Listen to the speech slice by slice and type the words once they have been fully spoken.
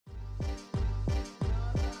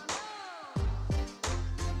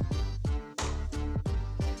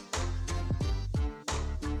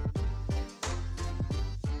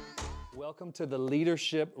Welcome to the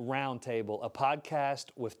Leadership Roundtable, a podcast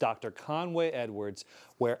with Dr. Conway Edwards,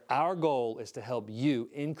 where our goal is to help you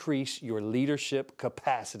increase your leadership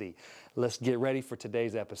capacity. Let's get ready for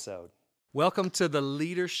today's episode. Welcome to the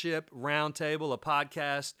Leadership Roundtable, a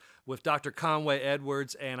podcast with Dr. Conway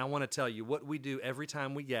Edwards, and I want to tell you what we do every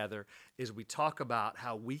time we gather is we talk about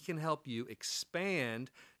how we can help you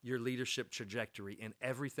expand your leadership trajectory in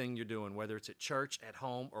everything you're doing, whether it's at church, at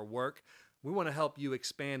home, or work. We want to help you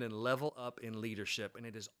expand and level up in leadership, and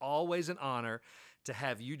it is always an honor to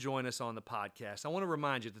have you join us on the podcast. I want to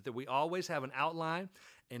remind you that we always have an outline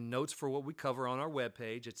and notes for what we cover on our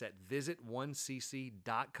webpage. It's at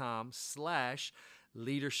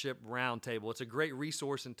visit1cc.com/leadership roundtable. It's a great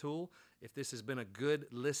resource and tool if this has been a good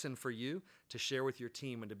listen for you to share with your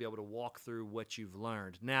team and to be able to walk through what you've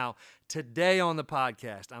learned. Now, today on the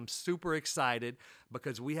podcast, I'm super excited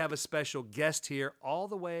because we have a special guest here all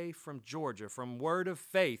the way from Georgia, from Word of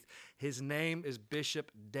Faith. His name is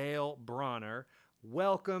Bishop Dale Bronner.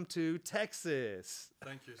 Welcome to Texas.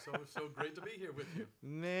 Thank you. So great to be here with you.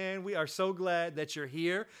 Man, we are so glad that you're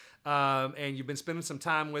here, and you've been spending some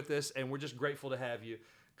time with us, and we're just grateful to have you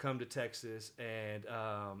come to Texas, and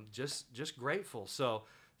just grateful. So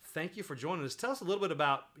thank you for joining us. Tell us a little bit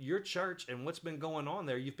about your church and what's been going on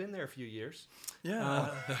there. You've been there a few years. Yeah,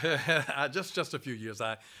 just a few years.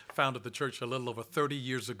 I founded the church a little over 30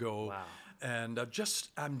 years ago. Wow. And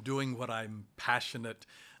I'm doing what I'm passionate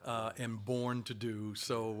and born to do.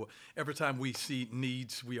 So every time we see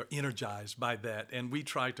needs, we are energized by that. And we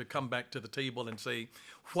try to come back to the table and say,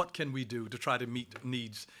 what can we do to try to meet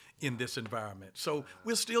needs in this environment? So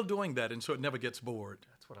we're still doing that, and so it never gets bored.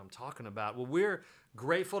 That's what I'm talking about. Well, we're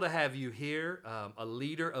grateful to have you here, a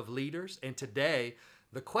leader of leaders. And today,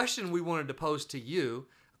 the question we wanted to pose to you,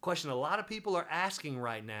 a question a lot of people are asking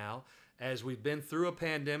right now, as we've been through a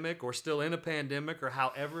pandemic or still in a pandemic or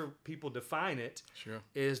however people define it, Sure.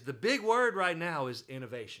 is the big word right now is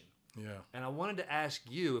innovation. Yeah. And I wanted to ask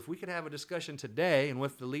you if we could have a discussion today and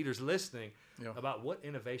with the leaders listening about what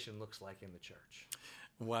innovation looks like in the church.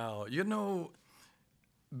 Wow. You know,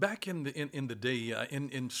 back in the day,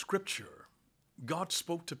 in Scripture, God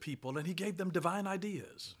spoke to people and he gave them divine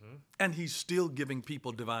ideas. Mm-hmm. And he's still giving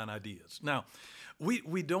people divine ideas. Now,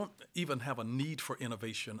 we don't even have a need for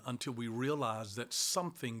innovation until we realize that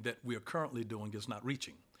something that we are currently doing is not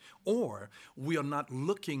reaching. Or we are not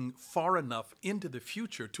looking far enough into the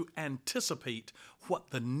future to anticipate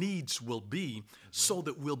what the needs will be so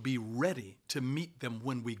that we'll be ready to meet them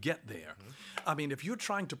when we get there. Mm-hmm. I mean, if you're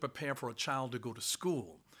trying to prepare for a child to go to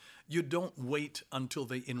school, you don't wait until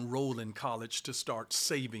they enroll in college to start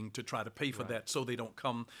saving to try to pay for that so they don't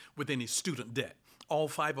come with any student debt. All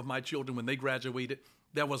 5 of my children, when they graduated,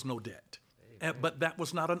 there was no debt. But that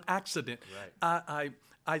was not an accident. Right.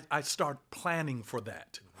 I started planning for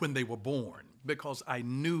that when they were born because I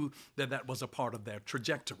knew that was a part of their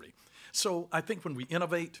trajectory. So I think when we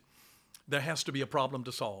innovate, there has to be a problem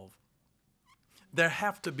to solve. There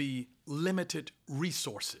have to be limited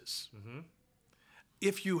resources. Mm-hmm.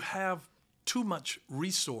 If you have too much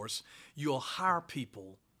resource, you'll hire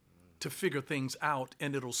people to figure things out,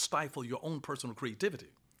 and it'll stifle your own personal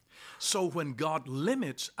creativity. So when God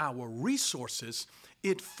limits our resources,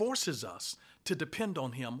 it forces us to depend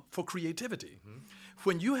on him for creativity. Mm-hmm.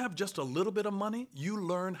 When you have just a little bit of money, you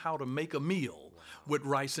learn how to make a meal with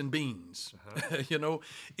rice and beans. Uh-huh. You know,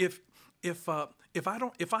 if I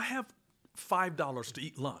have $5 to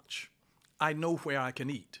eat lunch, I know where I can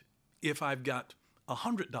eat. If I've got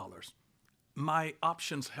 $100, my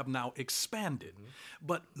options have now expanded. Mm-hmm.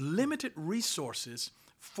 But limited resources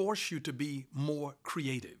force you to be more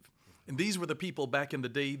creative. Mm-hmm. And these were the people back in the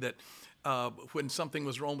day that when something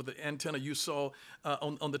was wrong with the antenna, you saw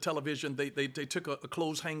on the television, they took a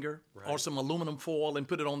clothes hanger or some aluminum foil and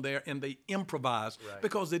put it on there, and they improvised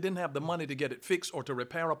because they didn't have the money to get it fixed or to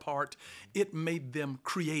repair a part. It made them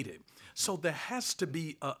creative. So there has to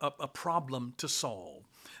be a problem to solve.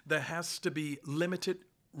 There has to be limited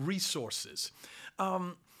resources.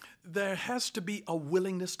 There has to be a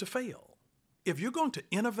willingness to fail. If you're going to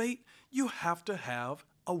innovate, you have to have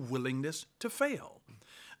a willingness to fail.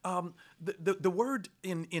 The word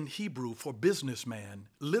in Hebrew for businessman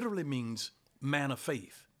literally means man of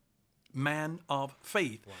faith. Man of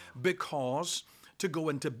faith. Wow. Because to go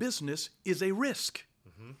into business is a risk.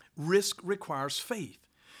 Mm-hmm. Risk requires faith.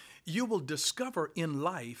 You will discover in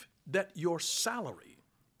life that your salary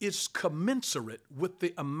is commensurate with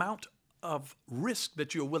the amount of risk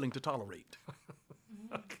that you're willing to tolerate.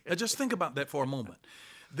 Okay. Now just think about that for a moment.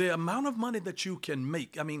 The amount of money that you can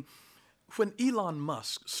make. I mean, when Elon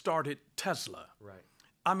Musk started Tesla,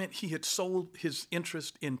 I mean, he had sold his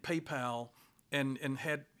interest in PayPal and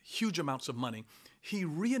huge amounts of money. He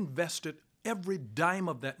reinvested every dime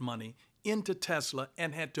of that money into Tesla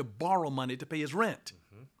and had to borrow money to pay his rent.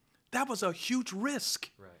 That was a huge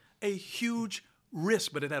risk, a huge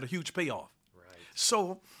risk, but it had a huge payoff.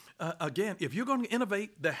 So again, if you're going to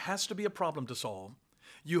innovate, there has to be a problem to solve.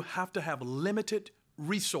 You have to have limited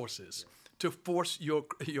resources to force your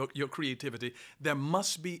creativity. There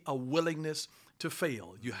must be a willingness to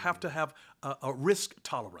fail. You have to have a risk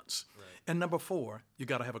tolerance. And number 4, you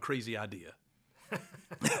got to have a crazy idea.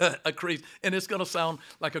 And it's going to sound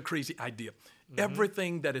like a crazy idea.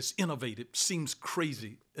 Everything that is innovative seems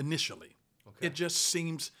crazy initially. It just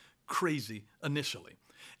seems crazy initially.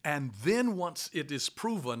 And then once it is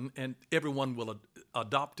proven, and everyone will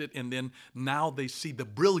adopt it, and then now they see the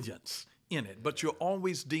brilliance in it. But you're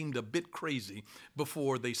always deemed a bit crazy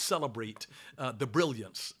before they celebrate the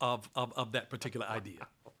brilliance of that particular idea.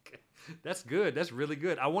 That's good. That's really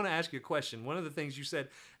good. I want to ask you a question. One of the things you said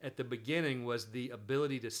at the beginning was the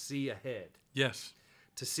ability to see ahead. Yes.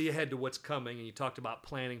 To see ahead to what's coming, and you talked about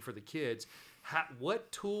planning for the kids.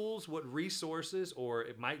 What tools, what resources, or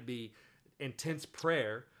it might be intense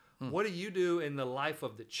prayer, what do you do in the life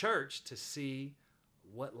of the church to see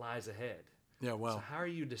what lies ahead? Yeah, well. So how are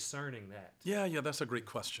you discerning that? Yeah, that's a great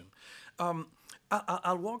question.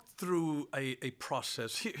 I'll walk through a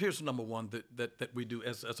process. Here's number 1 that we do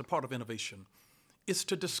as a part of innovation, is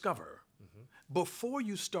to discover. Before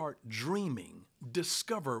you start dreaming,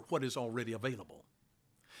 discover what is already available.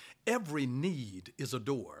 Every need is a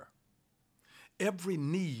door. Every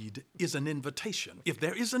need is an invitation. If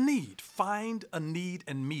there is a need, find a need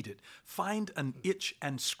and meet it. Find an itch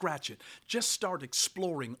and scratch it. Just start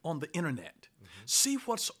exploring on the internet. See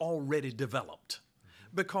what's already developed.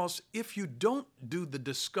 Because if you don't do the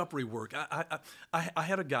discovery work, I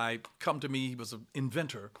had a guy come to me, he was an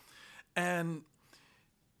inventor, and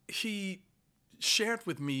he shared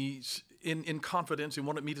with me in confidence, he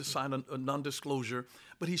wanted me to sign a non-disclosure,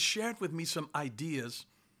 but he shared with me some ideas.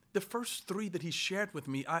 The first 3 that he shared with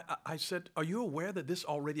me, I said, are you aware that this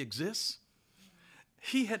already exists?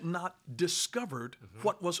 He had not discovered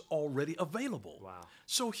what was already available. Wow.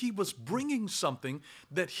 So he was bringing something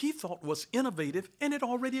that he thought was innovative, and it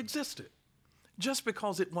already existed, just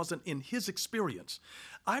because it wasn't in his experience.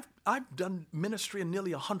 I've done ministry in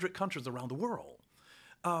nearly 100 countries around the world.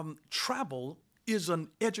 Travel is an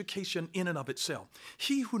education in and of itself.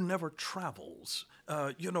 He who never travels,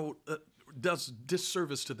 does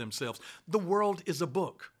disservice to themselves. The world is a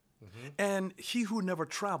book. And he who never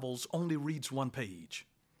travels only reads 1 page.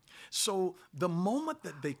 So the moment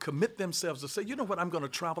that they commit themselves to say, you know what, I'm going to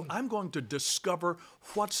travel, I'm going to discover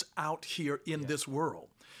what's out here in this world.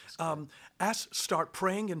 Start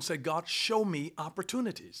praying and say, God, show me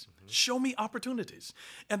opportunities. Show me opportunities.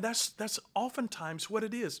 And that's oftentimes what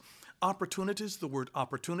it is. Opportunities, the word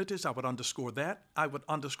opportunities, I would underscore that. I would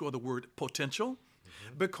underscore the word potential.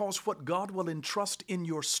 Because what God will entrust in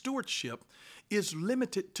your stewardship is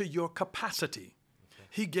limited to your capacity.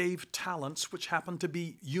 He gave talents, which happen to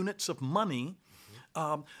be units of money,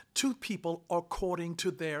 to people according to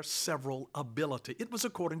their several ability. It was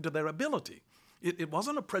according to their ability. It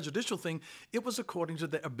wasn't a prejudicial thing. It was according to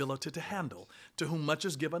their ability to handle. To whom much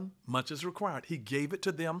is given, much is required. He gave it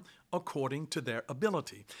to them according to their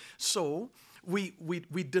ability. So we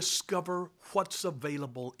discover what's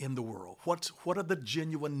available in the world. What are the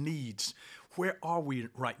genuine needs? Where are we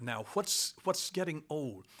right now? What's getting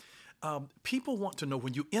old? People want to know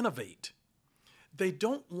when you innovate, they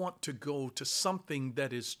don't want to go to something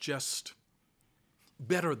that is just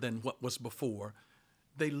better than what was before.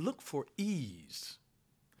 They look for ease.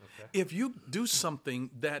 Okay. If you do something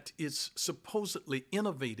that is supposedly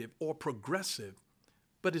innovative or progressive,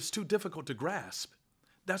 but it's too difficult to grasp,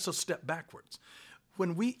 that's a step backwards.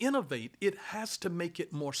 When we innovate, it has to make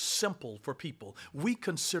it more simple for people. We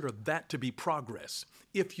consider that to be progress.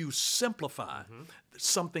 If you simplify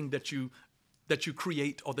something that you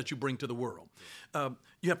create or that you bring to the world,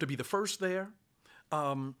 you have to be the first there.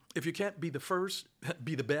 If you can't be the first,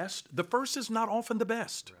 be the best. The first is not often the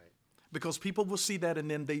best, because people will see that, and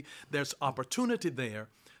then there's opportunity there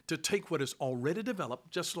to take what is already developed,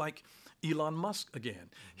 just like Elon Musk again.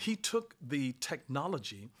 He took the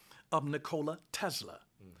technology of Nikola Tesla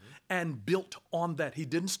and built on that. He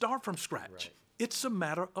didn't start from scratch. It's a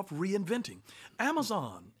matter of reinventing.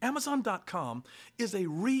 Amazon.com is a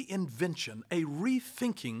reinvention, a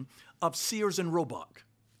rethinking of Sears and Roebuck.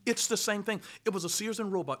 It's the same thing. It was a Sears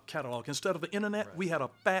and Roebuck catalog. Instead of the internet, we had a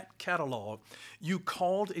fat catalog. You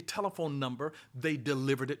called a telephone number, they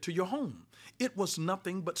delivered it to your home. It was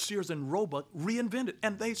nothing but Sears and Roebuck reinvented,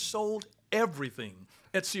 and they sold everything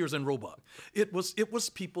at Sears and Roebuck. It was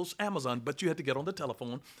people's Amazon, but you had to get on the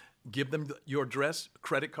telephone, give them your address,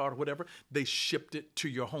 credit card, whatever. They shipped it to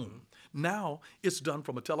your home. Now it's done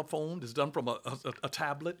from a telephone, it's done from a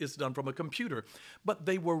tablet, it's done from a computer. But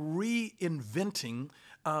they were reinventing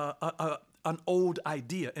an old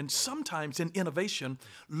idea. And sometimes in innovation,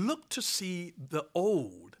 look to see the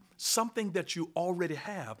old, something that you already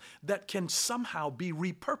have that can somehow be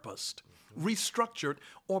repurposed, restructured,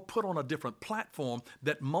 or put on a different platform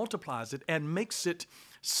that multiplies it and makes it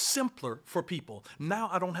simpler for people. Now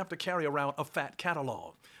I don't have to carry around a fat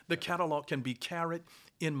catalog. The catalog can be carried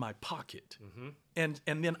in my pocket, and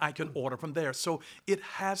then I can order from there. So it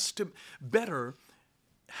has to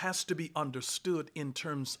be understood in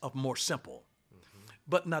terms of more simple.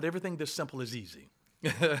 But not everything that's simple is easy.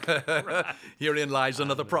 Herein lies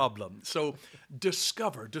another problem. So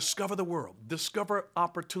discover the world, discover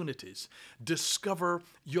opportunities, discover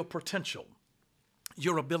your potential,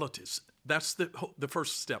 your abilities. That's the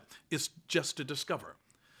first step, is just to discover.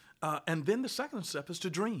 And then the second step is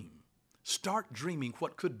to dream. Start dreaming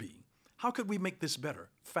what could be. How could we make this better,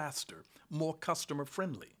 faster, more customer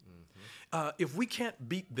friendly? If we can't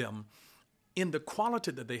beat them in the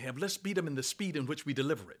quality that they have, let's beat them in the speed in which we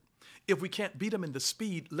deliver it. If we can't beat them in the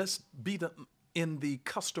speed, let's beat them in the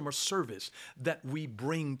customer service that we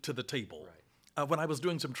bring to the table. When I was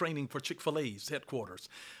doing some training for Chick-fil-A's headquarters,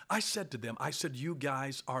 I said to them, you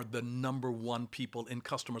guys are the number one people in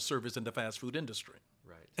customer service in the fast food industry.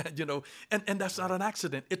 You know, and that's not an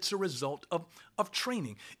accident. It's a result of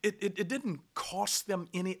training. It didn't cost them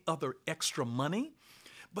any other extra money,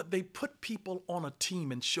 but they put people on a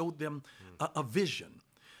team and showed them a vision.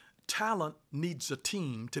 Talent needs a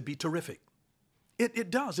team to be terrific. It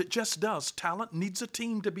does. It just does. Talent needs a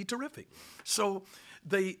team to be terrific. So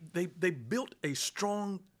they built a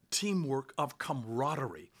strong teamwork of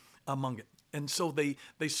camaraderie among it. And so they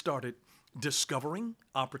started discovering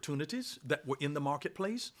opportunities that were in the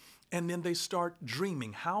marketplace, and then they start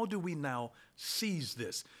dreaming. How do we now seize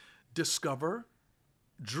this? Discover,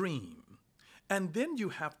 dream. And then you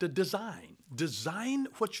have to design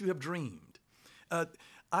what you have dreamed.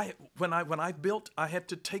 When I built, I had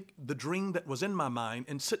to take the dream that was in my mind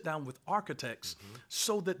and sit down with architects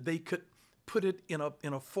so that they could put it in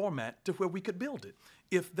a format to where we could build it.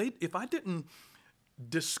 If I didn't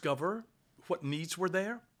discover what needs were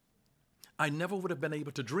there, I never would have been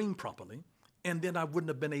able to dream properly, and then I wouldn't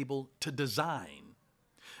have been able to design.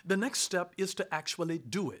 The next step is to actually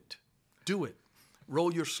do it. Do it.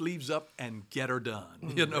 Roll your sleeves up and get her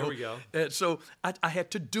done. You know. There we go. So I had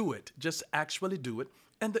to do it, just actually do it.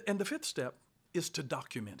 And the fifth step is to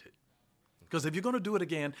document it. Because if you're going to do it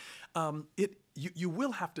again, you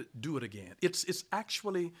will have to do it again. It's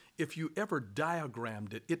actually, if you ever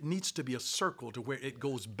diagrammed it, it needs to be a circle to where it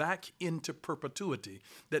goes back into perpetuity,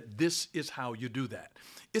 that this is how you do that.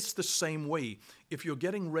 It's the same way. If you're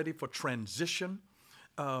getting ready for transition,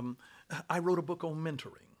 I wrote a book on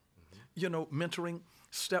mentoring. You know, mentoring,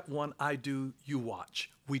 step one, I do, you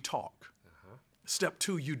watch, we talk. Step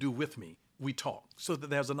two, you do with me, we talk, so that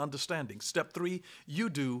there's an understanding. Step three, you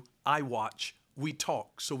do, I watch, we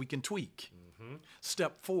talk, so we can tweak.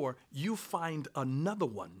 Step four, you find another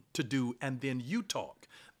one to do, and then you talk.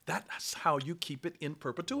 That's how you keep it in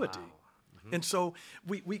perpetuity. Wow. And so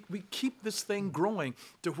we keep this thing growing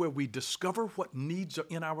to where we discover what needs are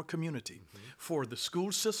in our community. For the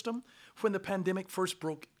school system, when the pandemic first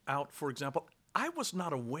broke out, for example, I was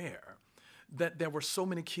not aware that there were so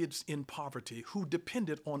many kids in poverty who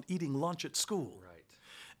depended on eating lunch at school.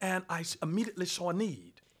 And I immediately saw a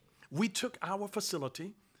need. We took our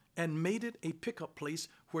facility and made it a pickup place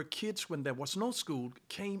where kids, when there was no school,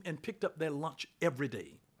 came and picked up their lunch every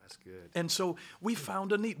day. That's good. And so we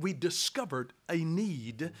found a need. We discovered a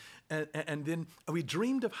need, and then we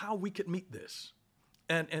dreamed of how we could meet this.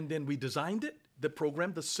 And then we designed it, the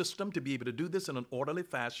program, the system to be able to do this in an orderly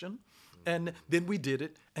fashion. And then we did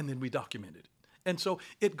it, and then we documented it. And so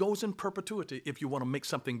it goes in perpetuity. If you want to make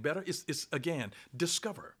something better, it's again,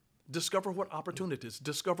 discover. Discover what opportunities,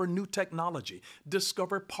 discover new technology,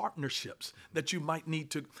 discover partnerships that you might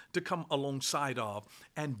need to come alongside of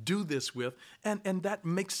and do this with. And that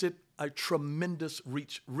makes it a tremendous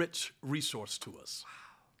rich resource to us.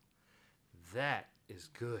 Wow. That is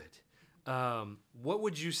good. What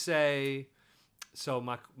would you say? So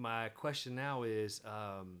my question now is,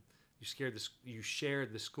 you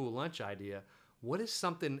shared the school lunch idea. What is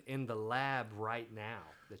something in the lab right now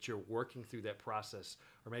that you're working through that process,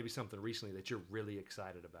 or maybe something recently that you're really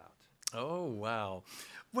excited about? Oh, wow.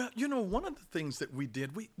 Well, one of the things that we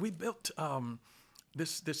did, we built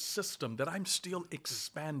this system that I'm still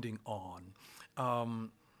expanding on.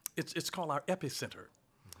 It's called our epicenter.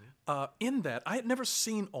 In that, I had never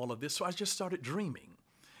seen all of this, so I just started dreaming.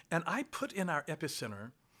 And I put in our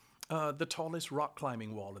epicenter the tallest rock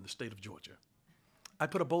climbing wall in the state of Georgia. I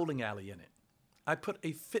put a bowling alley in it. I put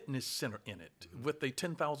a fitness center in it with a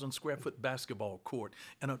 10,000 square foot basketball court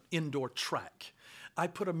and an indoor track. I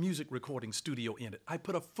put a music recording studio in it. I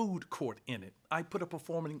put a food court in it. I put a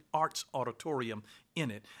performing arts auditorium in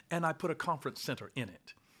it. And I put a conference center in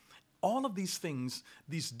it. All of these things,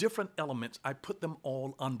 these different elements, I put them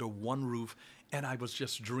all under one roof, and I was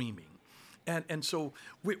just dreaming. And so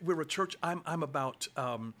we're a church. I'm about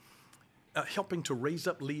helping to raise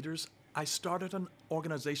up leaders. I started an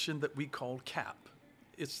organization that we call CAP.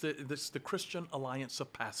 It's the Christian Alliance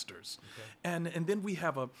of Pastors. Okay. And then we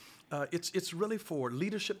have it's really for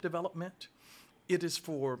leadership development. It is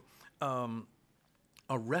for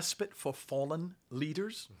a respite for fallen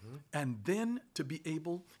leaders. And then to be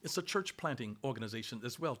able, it's a church planting organization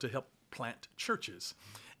as well to help plant churches.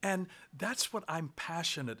 And that's what I'm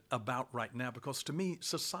passionate about right now, because to me,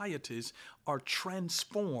 societies are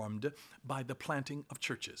transformed by the planting of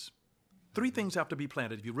churches. Three things have to be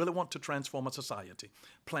planted if you really want to transform a society.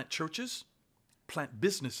 Plant churches, plant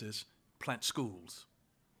businesses, plant schools.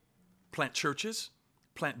 Plant churches,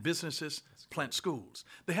 plant businesses, plant schools.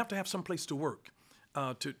 They have to have some place to work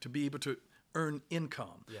to be able to earn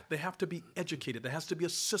income. Yeah. They have to be educated. There has to be a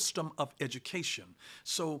system of education.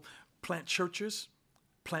 So plant churches,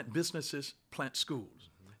 plant businesses, plant schools.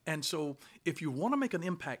 And so if you want to make an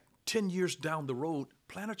impact 10 years down the road,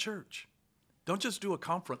 plant a church. Don't just do a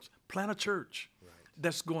conference, plant a church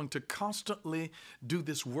that's going to constantly do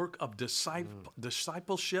this work of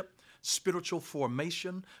discipleship, spiritual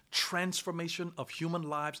formation, transformation of human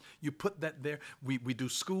lives. You put that there. We do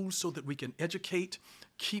schools so that we can educate,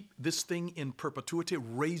 keep this thing in perpetuity,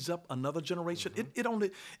 raise up another generation.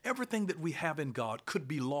 Everything that we have in God could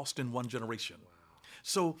be lost in one generation. Wow.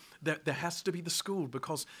 So there has to be the school,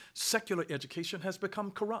 because secular education has become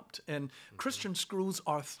corrupt, and Christian schools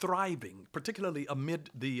are thriving, particularly amid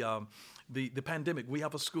the pandemic. We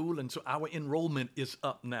have a school, and so our enrollment is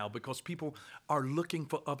up now because people are looking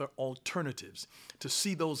for other alternatives to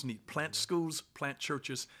see those needs. Plant schools, plant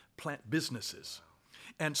churches, plant businesses.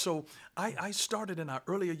 And so I started in our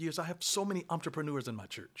earlier years. I have so many entrepreneurs in my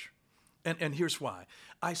church. And here's why.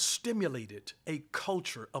 I stimulated a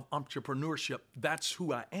culture of entrepreneurship. That's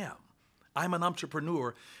who I am. I'm an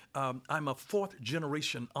entrepreneur. I'm a fourth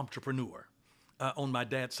generation entrepreneur on my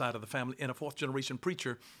dad's side of the family, and a fourth generation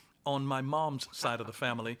preacher on my mom's side of the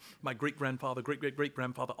family. My great-grandfather,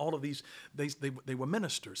 great-great-great-grandfather, all of these, they were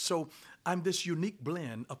ministers. So I'm this unique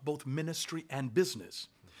blend of both ministry and business.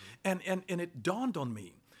 And it dawned on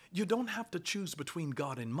me, you don't have to choose between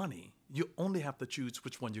God and money. You only have to choose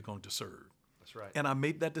which one you're going to serve. That's right. And I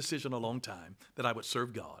made that decision a long time, that I would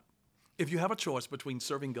serve God. If you have a choice between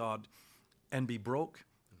serving God and be broke,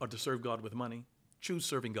 or to serve God with money, choose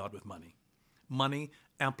serving God with money. Money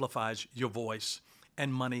amplifies your voice,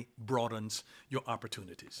 and money broadens your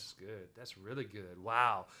opportunities. That's good. That's really good.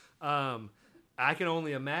 Wow. I can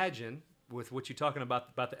only imagine, with what you're talking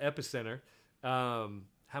about the epicenter,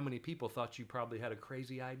 how many people thought you probably had a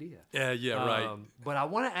crazy idea. Yeah, right. But I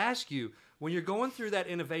want to ask you, when you're going through that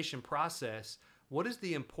innovation process, what is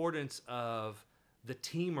the importance of the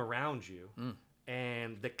team around you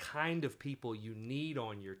and the kind of people you need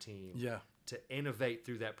on your team to innovate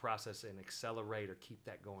through that process and accelerate or keep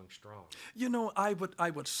that going strong? I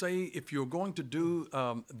would say, if you're going to do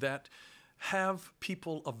that, have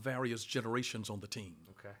people of various generations on the team.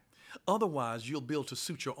 Okay. Otherwise, you'll be able to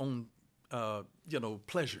suit your own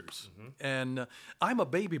pleasures. And I'm a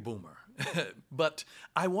baby boomer, but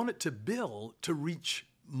I wanted to build to reach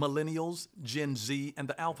millennials, Gen Z, and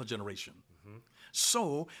the Alpha generation.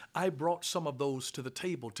 So I brought some of those to the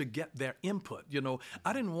table to get their input.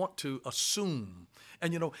 I didn't want to assume.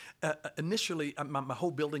 And, initially, my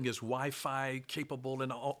whole building is Wi-Fi capable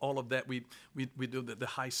and all of that. We do the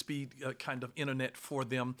high-speed kind of internet for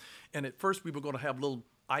them. And at first, we were going to have little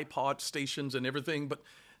iPod stations and everything, but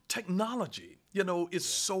technology, is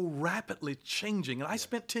so rapidly changing. And I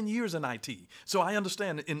spent 10 years in IT, so I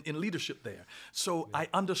understand in leadership there. So I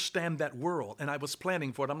understand that world, and I was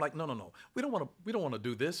planning for it. I'm like, no, we don't want to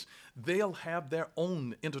do this. They'll have their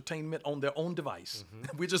own entertainment on their own device.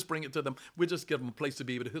 We just bring it to them. We just give them a place to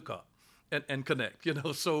be able to hook up and connect.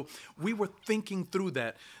 So we were thinking through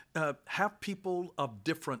that. Have people of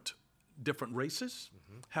different different races,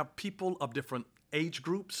 have people of different age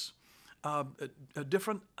groups,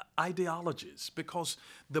 different ideologies, because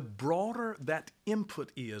the broader that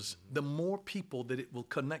input is, the more people that it will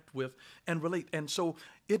connect with and relate. And so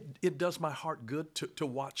it does my heart good to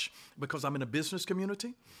watch, because I'm in a business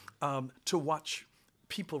community, to watch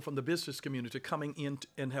people from the business community coming in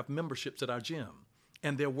and have memberships at our gym.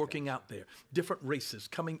 And they're working out there, different races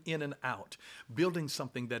coming in and out, building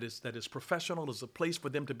something that is professional, is a place for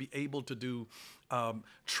them to be able to do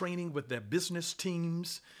training with their business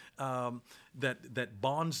teams that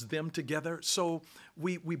bonds them together. So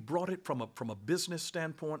we brought it from a business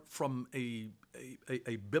standpoint, from a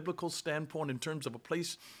biblical standpoint, in terms of a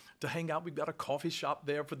place to hang out. We've got a coffee shop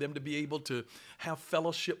there for them to be able to have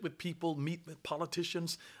fellowship with people, meet with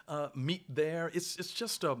politicians, meet there.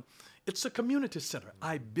 It's a community center.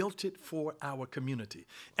 I built it for our community.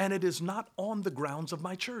 And it is not on the grounds of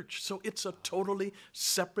my church. So it's a totally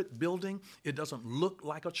separate building. It doesn't look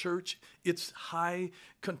like a church. It's high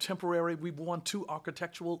contemporary. We've won 2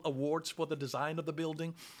 architectural awards for the design of the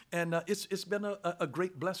building. And it's been a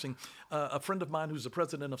great blessing. A friend of mine who's the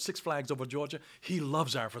president of Six Flags over Georgia, he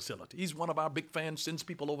loves our facility. He's one of our big fans, sends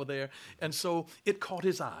people over there. And so it caught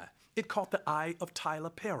his eye. It caught the eye of Tyler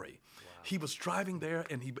Perry. He was driving there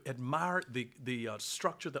and he admired the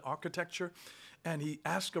structure, the architecture, and he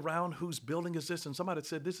asked around, whose building is this? And somebody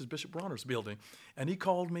said, this is Bishop Bronner's building. And he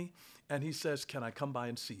called me and he says, can I come by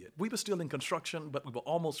and see it? We were still in construction, but we were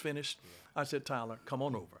almost finished. I said, Tyler, come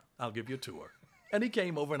on over. I'll give you a tour. And he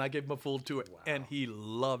came over and I gave him a full tour. Wow. And he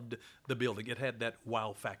loved the building. It had that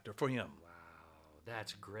wow factor for him. Wow,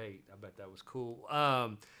 that's great. I bet that was cool.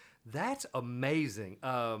 That's amazing.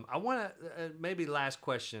 I want to, maybe last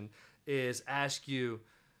question is ask you,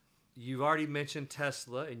 you've already mentioned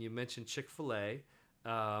Tesla and you mentioned Chick-fil-A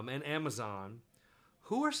and Amazon.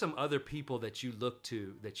 Who are some other people that you look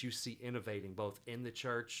to that you see innovating both in the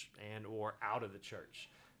church and or out of the church,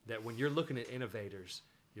 that when you're looking at innovators,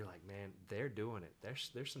 you're like, man, they're doing it.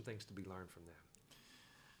 There's some things to be learned from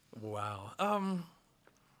them. Wow.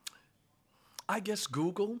 I guess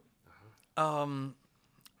Google.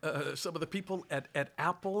 Some of the people at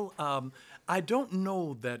Apple, I don't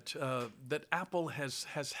know that Apple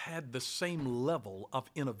has had the same level of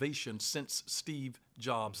innovation since Steve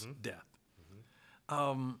Jobs' death,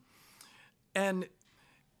 and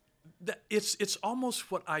it's almost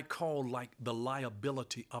what I call like the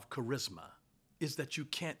liability of charisma, is that you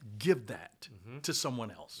can't give that to someone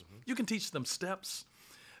else. You can teach them steps,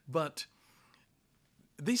 but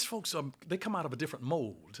these folks, they come out of a different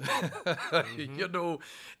mold, you know,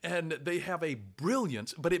 and they have a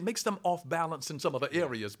brilliance, but it makes them off balance in some other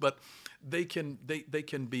areas. But they can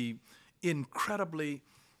be incredibly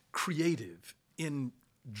creative in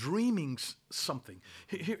dreaming something.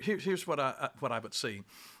 Here's what I would say.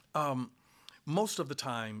 Most of the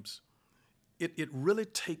times, it really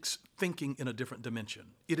takes thinking in a different dimension.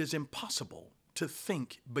 It is impossible to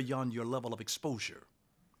think beyond your level of exposure.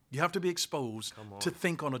 You have to be exposed to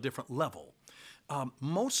think on a different level.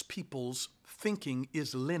 Most people's thinking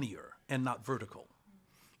is linear and not vertical.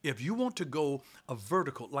 If you want to go a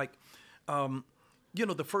vertical, like,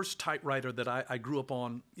 the first typewriter that I grew up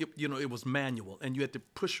on, it was manual, and you had to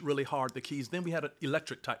push really hard the keys. Then we had an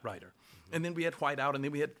electric typewriter, and then we had whiteout, and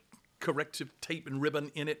then we had corrective tape and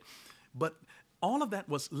ribbon in it. But all of that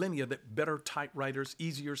was linear, that better typewriters,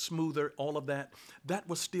 easier, smoother, all of that. That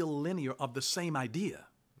was still linear of the same idea.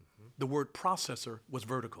 The word processor was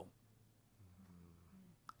vertical.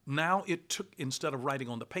 Now it took, instead of writing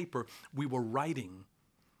on the paper, we were writing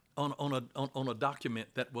on a document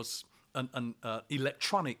that was an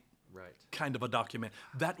electronic kind of a document.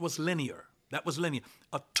 That was linear.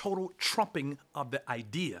 A total trumping of the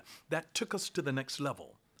idea. That took us to the next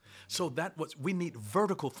level. So we need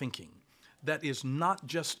vertical thinking. That is not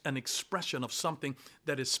just an expression of something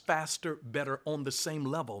that is faster, better, on the same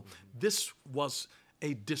level. This was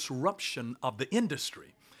a disruption of the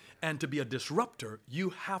industry. And to be a disruptor, you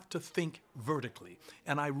have to think vertically.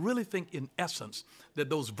 And I really think, in essence, that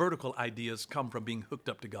those vertical ideas come from being hooked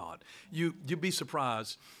up to God. You'd be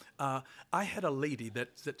surprised. I had a lady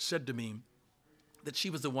that said to me that she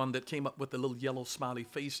was the one that came up with the little yellow smiley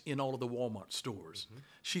face in all of the Walmart stores.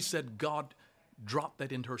 She said God dropped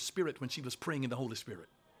that in her spirit when she was praying in the Holy Spirit.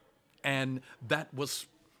 And that was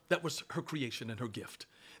her creation and her gift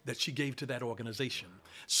that she gave to that organization.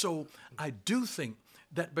 So I do think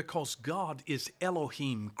that because God is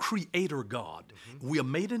Elohim, creator God, we are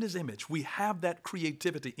made in his image. We have that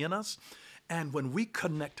creativity in us. And when we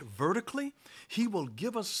connect vertically, he will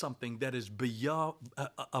give us something that is beyond,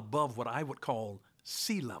 above what I would call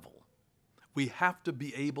sea level. We have to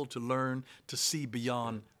be able to learn to see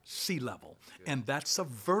beyond sea level. And that's a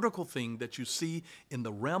vertical thing that you see in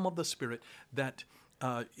the realm of the spirit that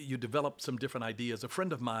you develop some different ideas. A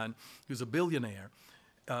friend of mine who's a billionaire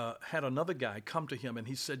had another guy come to him and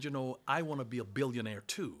he said, I want to be a billionaire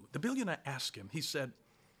too. The billionaire asked him, he said,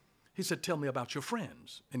 tell me about your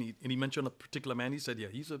friends. And he mentioned a particular man. He said, yeah,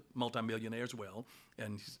 he's a multimillionaire as well.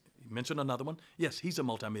 And he mentioned another one. Yes, he's a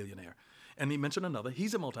multimillionaire. And he mentioned another.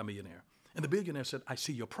 He's a multimillionaire. And the billionaire said, I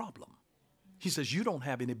see your problem. He says, you don't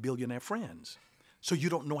have any billionaire friends. So you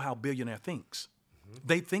don't know how a billionaire thinks. Mm-hmm.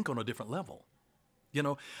 They think on a different level.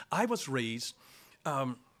 I was raised,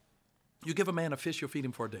 you give a man a fish, you feed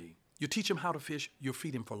him for a day. You teach him how to fish, you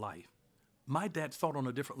feed him for life. My dad thought on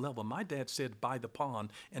a different level. My dad said, buy the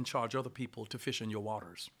pond and charge other people to fish in your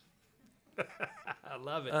waters. I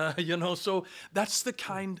love it. So that's the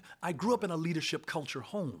kind, I grew up in a leadership culture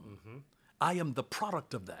home. Mm-hmm. I am the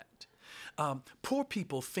product of that. Poor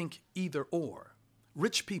people think either or.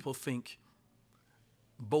 Rich people think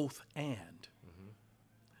both and.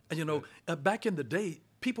 Mm-hmm. And back in the day,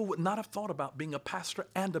 people would not have thought about being a pastor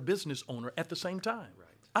and a business owner at the same time. Right.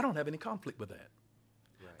 I don't have any conflict with that.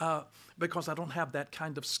 Right. Because I don't have that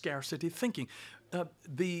kind of scarcity thinking.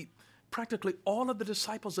 Practically all of the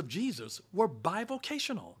disciples of Jesus were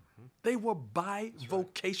bivocational. Mm-hmm. They were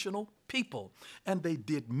bivocational people. And they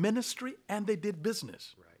did ministry and they did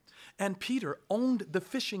business. Right. And Peter owned the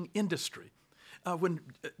fishing industry. When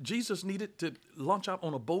Jesus needed to launch out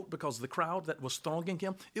on a boat because of the crowd that was thronging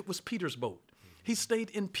him, it was Peter's boat. Mm-hmm. He stayed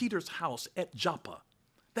in Peter's house at Joppa.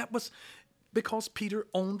 That was because Peter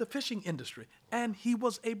owned the fishing industry. And he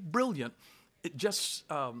was a brilliant, just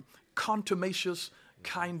contumacious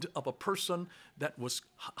kind of a person that was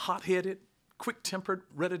hot-headed, quick-tempered,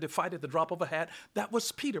 ready to fight at the drop of a hat. That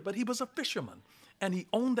was Peter, but he was a fisherman. And he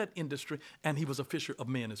owned that industry, and he was a fisher of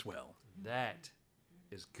men as well. That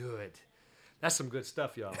is good. That's some good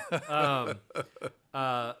stuff, y'all.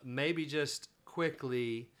 Maybe just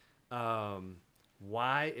quickly,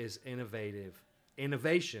 why is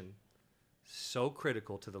innovation so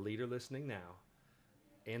critical to the leader listening now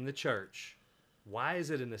in the church? Why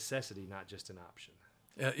is it a necessity, not just an option?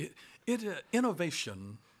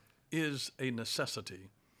 Innovation is a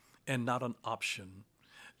necessity and not an option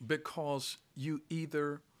because you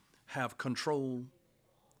either have control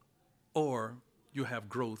or you have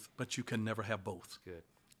growth, but you can never have both. Good.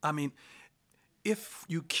 I mean, if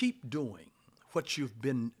you keep doing what you've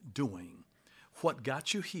been doing, what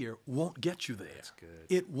got you here won't get you there. That's good.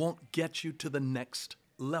 It won't get you to the next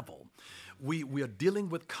level. We are dealing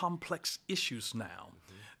with complex issues now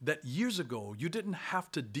that years ago you didn't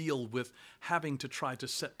have to deal with having to try to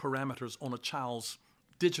set parameters on a child's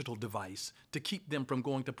digital device to keep them from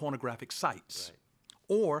going to pornographic sites. Right.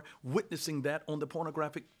 Or witnessing that on the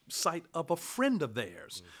pornographic site of a friend of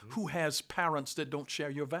theirs who has parents that don't share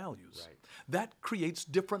your values. Right. That creates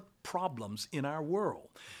different problems in our world.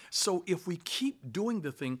 So if we keep doing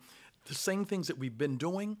the same things that we've been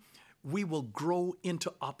doing, we will grow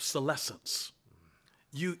into obsolescence.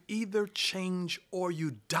 You either change or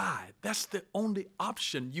you die. That's the only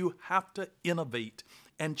option. You have to innovate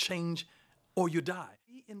and change or you die.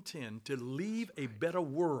 We intend to leave a better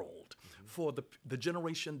world for the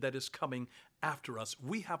generation that is coming after us.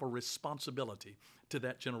 We have a responsibility to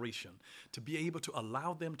that generation to be able to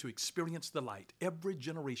allow them to experience the light. Every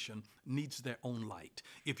generation needs their own light.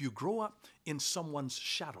 If you grow up in someone's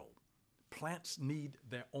shadow, plants need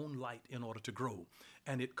their own light in order to grow.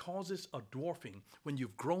 And it causes a dwarfing when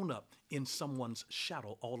you've grown up in someone's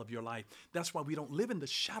shadow all of your life. That's why we don't live in the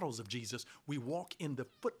shadows of Jesus. We walk in the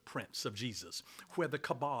footprints of Jesus, where the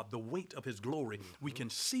kabod, the weight of his glory, we can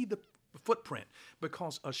see the footprint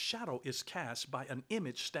because a shadow is cast by an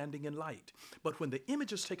image standing in light. But when the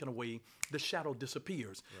image is taken away, the shadow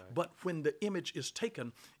disappears. Right. But when the image is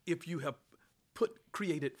taken, if you have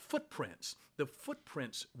created footprints, the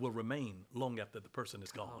footprints will remain long after the person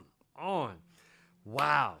is gone. On.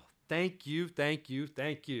 Wow. Thank you.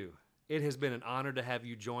 It has been an honor to have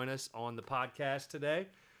you join us on the podcast today.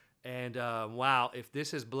 And wow, if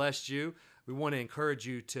this has blessed you, we want to encourage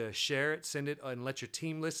you to share it, send it, and let your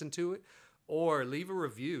team listen to it, or leave a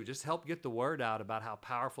review. Just help get the word out about how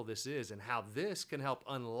powerful this is and how this can help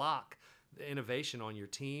unlock the innovation on your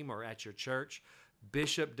team or at your church.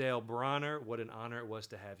 Bishop Dale Bronner, what an honor it was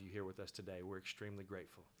to have you here with us today. We're extremely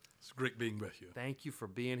grateful. It's great being with you. Thank you for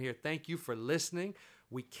being here. Thank you for listening.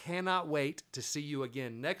 We cannot wait to see you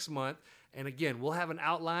again next month. And again, we'll have an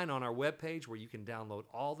outline on our webpage where you can download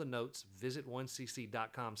all the notes. Visit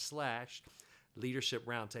 1cc.com/leadership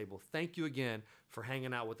roundtable. Thank you again for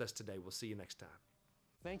hanging out with us today. We'll see you next time.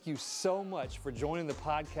 Thank you so much for joining the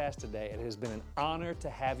podcast today. It has been an honor to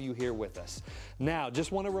have you here with us. Now,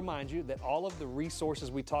 just want to remind you that all of the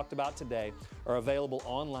resources we talked about today are available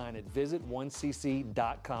online at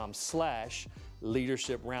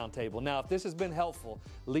visit1cc.com/Leadership Roundtable. Now, if this has been helpful,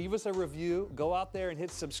 leave us a review, go out there and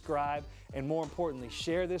hit subscribe, and more importantly,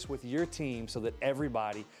 share this with your team so that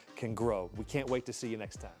everybody can grow. We can't wait to see you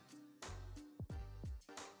next time.